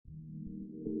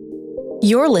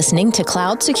You're listening to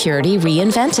Cloud Security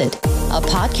Reinvented, a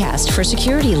podcast for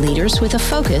security leaders with a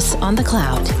focus on the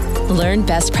cloud. Learn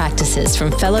best practices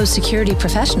from fellow security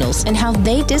professionals and how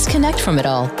they disconnect from it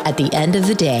all at the end of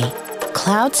the day.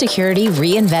 Cloud Security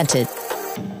Reinvented.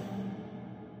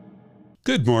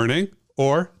 Good morning,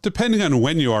 or depending on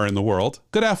when you are in the world,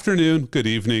 good afternoon, good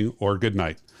evening, or good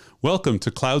night. Welcome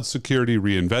to Cloud Security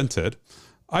Reinvented.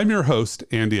 I'm your host,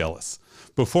 Andy Ellis.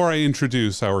 Before I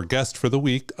introduce our guest for the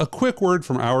week, a quick word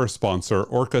from our sponsor,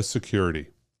 Orca Security.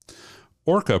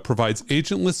 Orca provides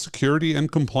agentless security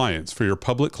and compliance for your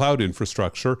public cloud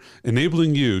infrastructure,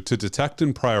 enabling you to detect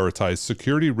and prioritize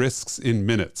security risks in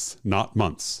minutes, not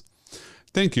months.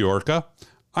 Thank you, Orca.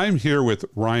 I'm here with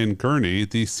Ryan Gurney,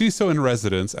 the CISO in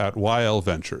residence at YL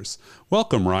Ventures.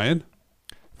 Welcome, Ryan.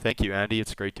 Thank you, Andy.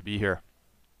 It's great to be here.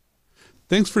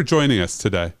 Thanks for joining us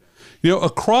today.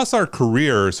 Across our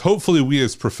careers, hopefully we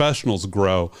as professionals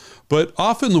grow, but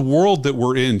often the world that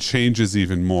we're in changes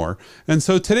even more. And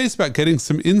so today's about getting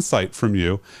some insight from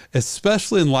you,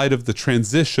 especially in light of the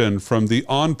transition from the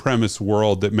on-premise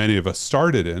world that many of us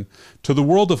started in to the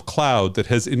world of cloud that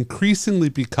has increasingly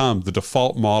become the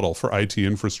default model for IT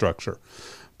infrastructure.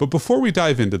 But before we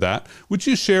dive into that, would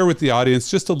you share with the audience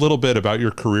just a little bit about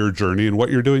your career journey and what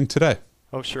you're doing today?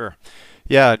 Oh, sure.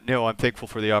 Yeah, no, I'm thankful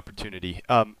for the opportunity.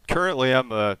 Currently, I'm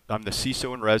the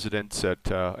CISO in residence at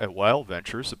YL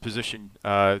Ventures, a position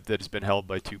that has been held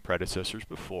by two predecessors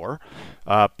before.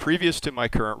 Previous to my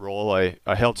current role, I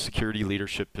held security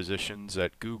leadership positions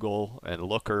at Google and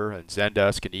Looker and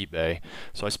Zendesk and eBay.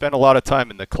 So I spent a lot of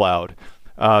time in the cloud.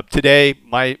 Today,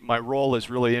 my role is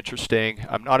really interesting.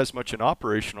 I'm not as much an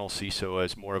operational CISO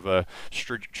as more of a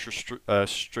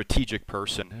strategic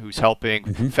person who's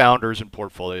helping founders and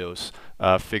portfolios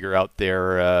figure out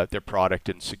their product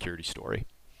and security story.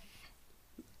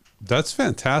 That's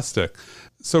fantastic.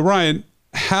 So Ryan,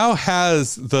 how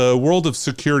has the world of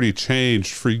security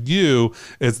changed for you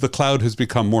as the cloud has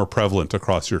become more prevalent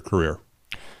across your career?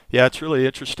 Yeah, it's really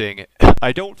interesting.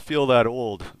 I don't feel that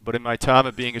old, but in my time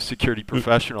of being a security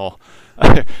professional,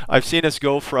 I've seen us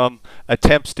go from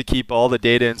attempts to keep all the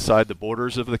data inside the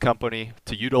borders of the company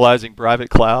to utilizing private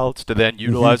clouds to then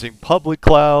utilizing public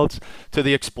clouds to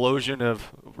the explosion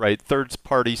of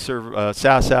third-party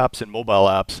SaaS apps and mobile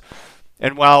apps.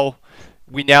 And while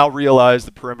we now realize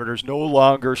the perimeter is no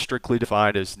longer strictly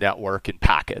defined as network and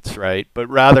packets, right? But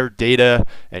rather data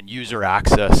and user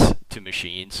access to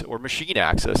machines or machine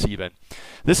access even.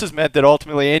 This has meant that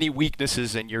ultimately any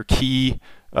weaknesses in your key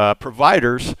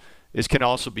providers can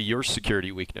also be your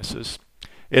security weaknesses.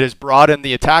 It has broadened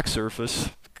the attack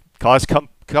surface, caused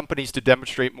companies to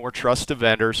demonstrate more trust to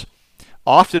vendors,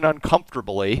 often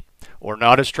uncomfortably or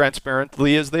not as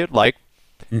transparently as they'd like,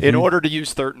 in order to use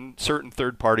certain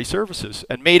third-party services,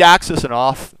 and made access and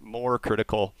auth more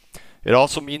critical. It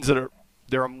also means that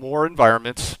there are more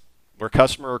environments where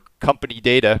customer or company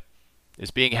data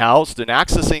is being housed, and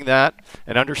accessing that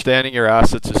and understanding your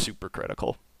assets is super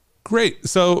critical. Great.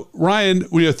 So Ryan,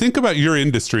 think about your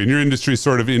industry, and your industry is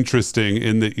sort of interesting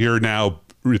in that you're now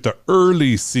at the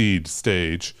early seed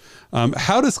stage.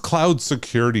 How does cloud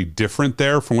security different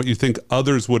there from what you think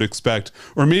others would expect,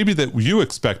 or maybe that you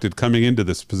expected coming into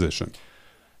this position?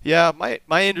 Yeah,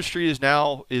 my industry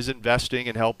is investing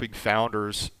in helping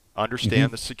founders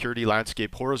understand the security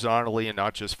landscape horizontally and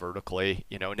not just vertically.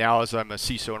 Now as I'm a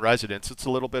CISO in residence, it's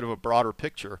a little bit of a broader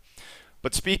picture.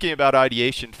 But speaking about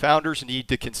ideation, founders need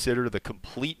to consider the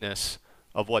completeness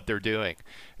of what they're doing.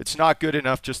 It's not good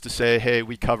enough just to say, hey,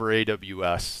 we cover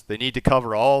AWS. They need to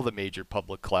cover all the major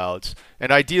public clouds,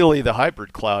 and ideally the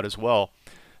hybrid cloud as well.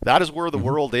 That is where the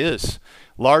world is.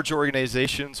 Large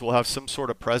organizations will have some sort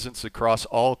of presence across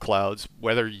all clouds,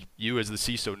 whether you as the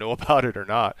CISO know about it or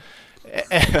not.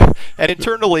 And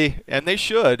internally, and they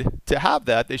should, to have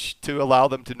that, to allow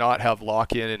them to not have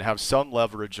lock-in and have some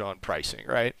leverage on pricing,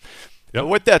 right? But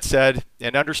with that said,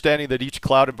 and understanding that each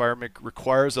cloud environment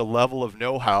requires a level of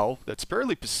know-how that's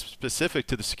fairly specific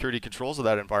to the security controls of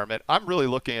that environment, I'm really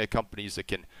looking at companies that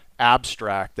can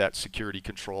abstract that security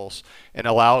controls and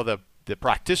allow the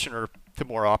practitioner to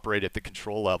more operate at the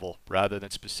control level rather than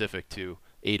specific to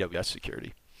AWS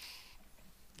security.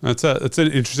 That's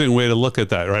an interesting way to look at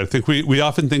that, right? I think we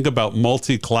often think about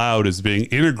multi-cloud as being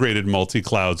integrated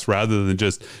multi-clouds rather than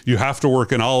just you have to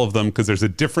work in all of them because there's a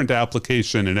different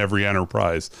application in every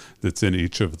enterprise that's in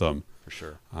each of them. For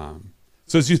sure.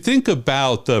 So as you think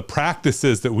about the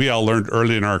practices that we all learned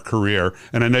early in our career,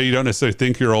 and I know you don't necessarily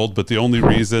think you're old, but the only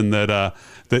reason that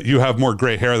you have more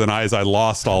gray hair than I is I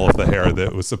lost all of the hair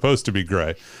that was supposed to be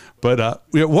gray. But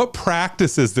what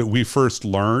practices that we first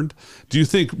learned do you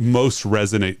think most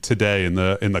resonate today in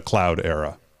the cloud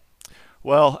era?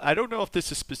 Well, I don't know if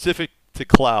this is specific to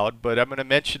cloud, but I'm going to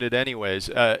mention it anyways.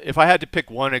 If I had to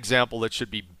pick one example that should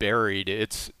be buried,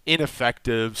 it's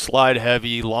ineffective,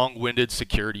 slide-heavy, long-winded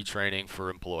security training for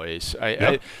employees.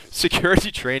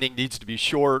 Security training needs to be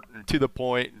short and to the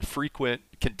point and frequent,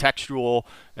 contextual,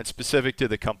 and specific to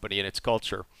the company and its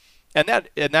culture. And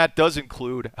that does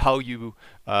include how you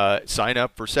sign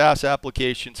up for SaaS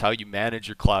applications, how you manage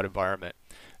your cloud environment.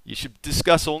 You should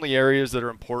discuss only areas that are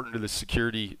important to the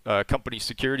security company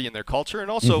security and their culture,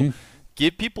 and also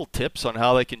give people tips on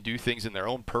how they can do things in their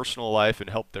own personal life and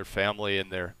help their family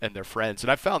and their friends.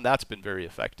 And I found that's been very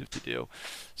effective to do.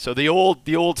 So the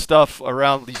old stuff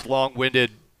around these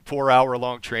long-winded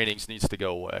 4-hour-long trainings needs to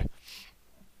go away.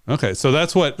 Okay, so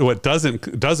that's what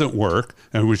doesn't work,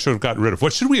 and we should have gotten rid of.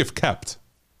 What should we have kept?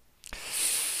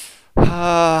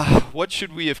 What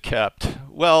should we have kept?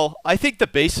 Well, I think the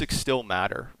basics still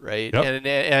matter, right? Yep.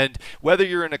 And whether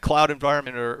you're in a cloud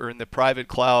environment or in the private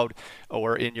cloud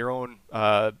or in your own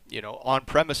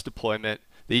on-premise deployment,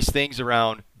 these things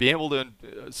around being able to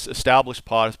establish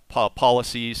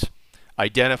policies,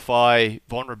 identify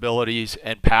vulnerabilities,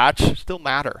 and patch still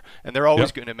matter. And they're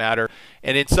always going to matter.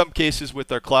 And in some cases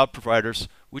with our cloud providers,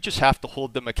 we just have to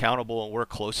hold them accountable and work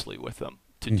closely with them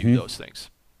to do those things.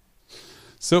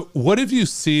 So what have you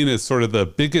seen as sort of the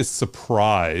biggest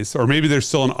surprise, or maybe there's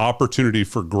still an opportunity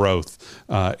for growth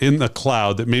in the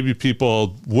cloud that maybe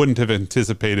people wouldn't have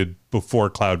anticipated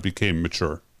before cloud became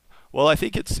mature? Well, I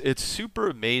think it's super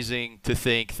amazing to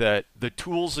think that the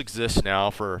tools exist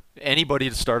now for anybody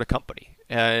to start a company.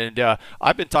 And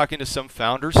I've been talking to some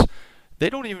founders. They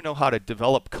don't even know how to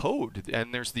develop code.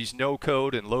 And there's these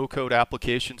no-code and low-code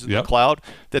applications in the cloud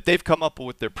that they've come up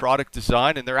with their product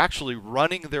design, and they're actually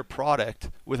running their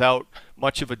product without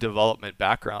much of a development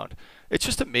background. It's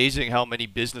just amazing how many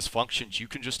business functions you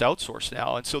can just outsource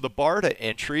now. And so the bar to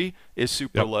entry is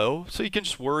super low. So you can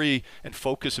just worry and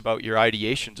focus about your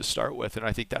ideation to start with. And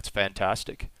I think that's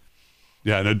fantastic.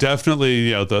 Yeah, no,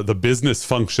 definitely, the business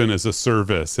function as a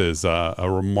service is a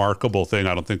remarkable thing.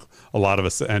 I don't think a lot of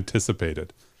us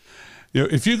anticipated.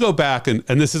 If you go back, and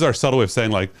this is our subtle way of saying,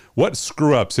 like, what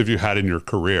screw-ups have you had in your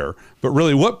career? But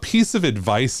really, what piece of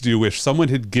advice do you wish someone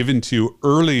had given to you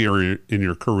earlier in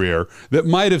your career that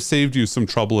might have saved you some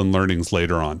trouble and learnings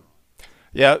later on?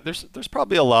 Yeah, there's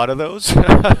probably a lot of those.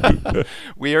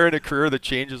 We are in a career that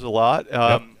changes a lot.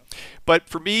 But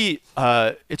for me,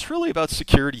 it's really about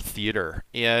security theater.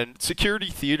 And security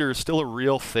theater is still a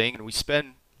real thing, and we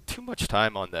spend too much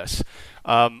time on this.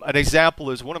 An example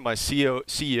is one of my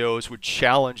CEOs would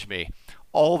challenge me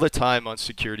all the time on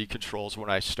security controls when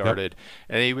I started.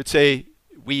 And he would say,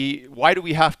 why do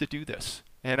we have to do this?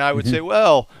 And I would say,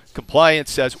 well,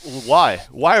 compliance says, well, why?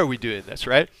 Why are we doing this,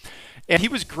 right? And he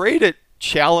was great at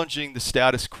challenging the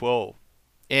status quo.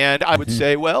 And I would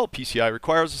say, well, PCI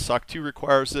requires this, SOC 2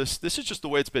 requires this. This is just the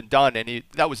way it's been done. And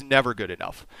that was never good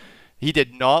enough. He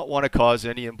did not want to cause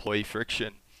any employee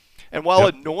friction. And while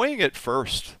annoying at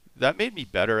first, that made me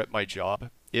better at my job.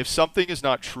 If something is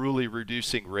not truly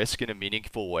reducing risk in a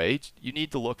meaningful way, you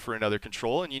need to look for another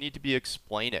control, and you need to be able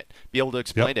to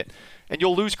explain it. And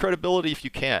you'll lose credibility if you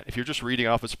can't, if you're just reading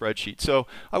off a spreadsheet. So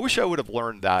I wish I would have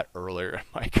learned that earlier in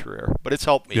my career, but it's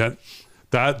helped me. Yeah.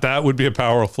 That would be a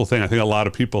powerful thing. I think a lot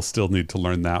of people still need to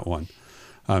learn that one.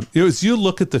 As you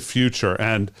look at the future,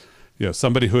 and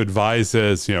somebody who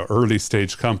advises early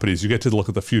stage companies, you get to look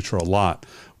at the future a lot.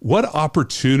 What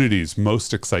opportunities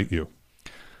most excite you?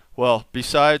 Well,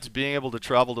 besides being able to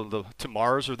travel to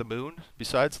Mars or the moon,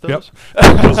 besides those?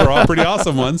 Those are all pretty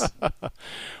awesome ones.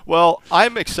 Well,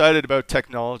 I'm excited about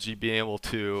technology being able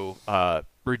to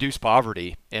reduce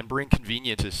poverty and bring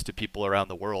conveniences to people around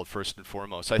the world, first and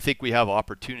foremost. I think we have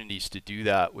opportunities to do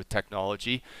that with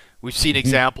technology. We've seen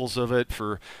examples of it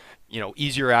for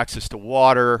easier access to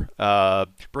water,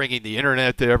 bringing the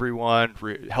internet to everyone,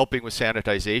 helping with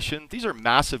sanitization. These are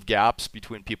massive gaps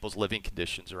between people's living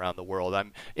conditions around the world.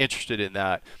 I'm interested in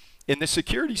that. In the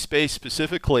security space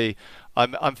specifically,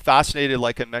 I'm fascinated,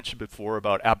 like I mentioned before,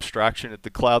 about abstraction at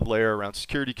the cloud layer around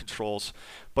security controls,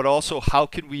 but also how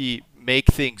can we make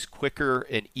things quicker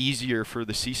and easier for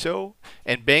the CISO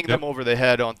and bang them over the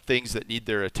head on things that need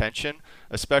their attention,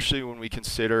 especially when we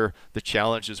consider the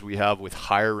challenges we have with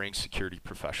hiring security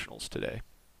professionals today.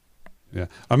 Yeah,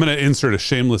 I'm going to insert a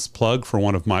shameless plug for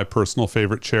one of my personal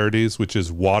favorite charities, which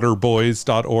is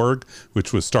waterboys.org,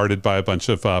 which was started by a bunch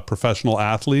of professional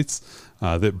athletes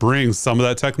that brings some of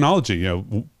that technology,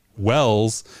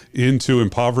 wells into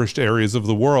impoverished areas of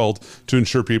the world to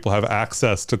ensure people have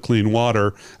access to clean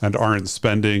water and aren't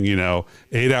spending,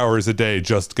 8 hours a day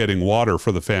just getting water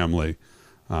for the family.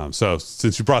 So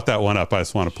since you brought that one up, I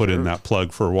just want to put in that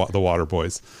plug for the Water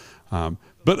Boys. But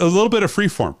a little bit of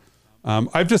freeform.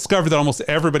 I've discovered that almost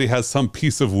everybody has some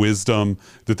piece of wisdom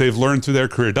that they've learned through their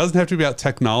career. It doesn't have to be about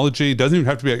technology. It doesn't even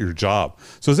have to be about your job.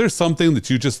 So is there something that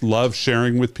you just love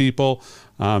sharing with people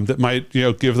that might,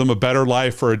 give them a better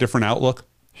life or a different outlook?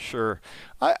 Sure.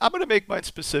 I'm going to make mine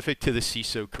specific to the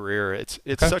CISO career. It's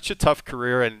such a tough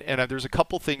career, and there's a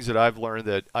couple things that I've learned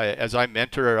that as I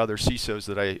mentor other CISOs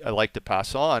that I like to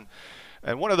pass on.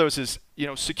 And one of those is,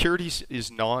 security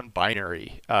is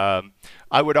non-binary.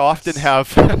 I would often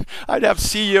have, I'd have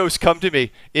CEOs come to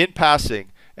me in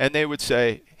passing, and they would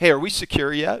say, "Hey, are we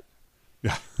secure yet?"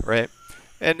 Yeah. Right.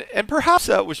 And perhaps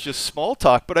that was just small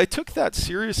talk, but I took that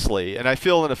seriously, and I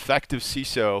feel an effective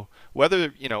CISO,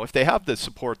 whether, if they have the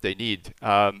support they need,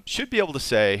 should be able to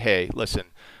say, "Hey, listen,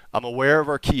 I'm aware of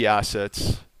our key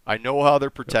assets. I know how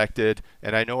they're protected,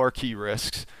 and I know our key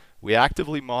risks. We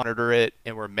actively monitor it,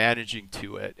 and we're managing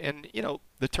to it." And,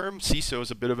 the term CISO is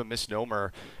a bit of a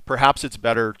misnomer. Perhaps it's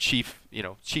better chief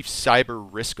cyber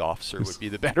risk officer would be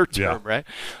the better term, right?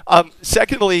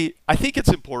 Secondly, I think it's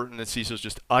important that CISOs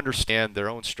just understand their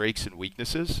own strengths and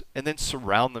weaknesses and then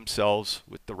surround themselves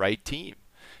with the right team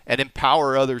and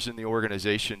empower others in the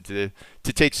organization to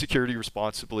take security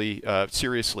responsibly,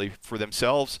 seriously for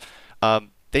themselves.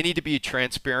 They need to be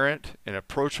transparent and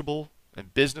approachable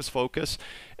and business focused,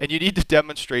 and you need to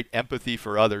demonstrate empathy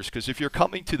for others, because if you're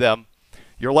coming to them,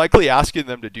 you're likely asking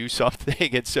them to do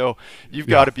something, and so you've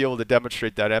got to be able to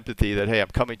demonstrate that empathy that, "Hey, I'm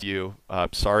coming to you.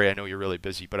 Sorry, I know you're really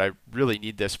busy, but I really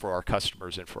need this for our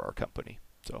customers and for our company."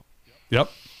 So. Yep.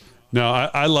 No,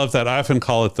 I love that. I often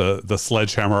call it the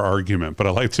sledgehammer argument, but I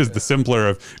like just the simpler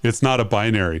of it's not a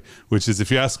binary, which is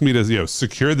if you ask me to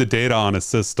secure the data on a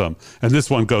system, and this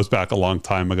one goes back a long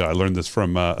time ago. I learned this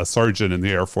from a sergeant in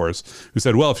the Air Force who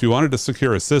said, well, if you wanted to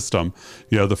secure a system,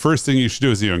 the first thing you should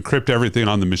do is encrypt everything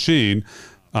on the machine.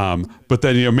 But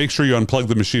then, make sure you unplug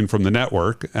the machine from the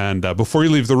network, and before you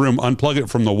leave the room, unplug it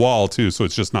from the wall too, so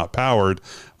it's just not powered,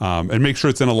 and make sure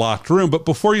it's in a locked room. But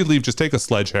before you leave, just take a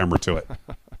sledgehammer to it.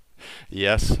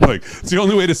 Yes. It's the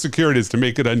only way to secure it is to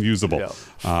make it unusable.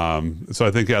 Yeah. So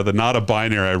I think, the not a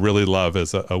binary I really love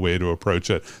as a way to approach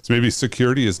it. So maybe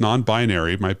security is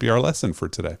non-binary might be our lesson for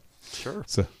today. Sure.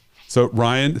 So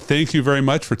Ryan, thank you very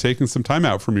much for taking some time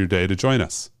out from your day to join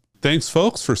us. Thanks,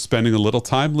 folks, for spending a little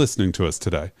time listening to us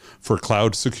today. For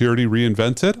Cloud Security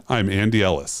Reinvented, I'm Andy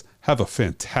Ellis. Have a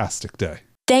fantastic day.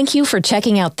 Thank you for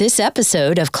checking out this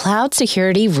episode of Cloud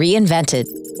Security Reinvented,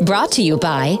 brought to you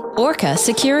by Orca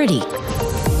Security.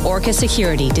 Orca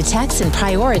Security detects and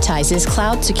prioritizes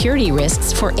cloud security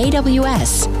risks for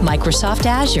AWS, Microsoft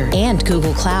Azure, and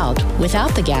Google Cloud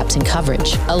without the gaps in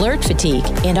coverage, alert fatigue,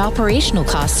 and operational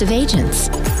costs of agents.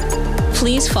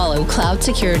 Please follow Cloud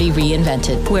Security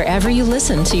Reinvented wherever you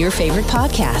listen to your favorite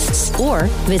podcasts, or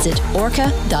visit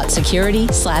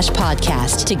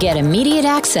orca.security/podcast to get immediate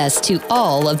access to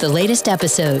all of the latest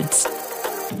episodes.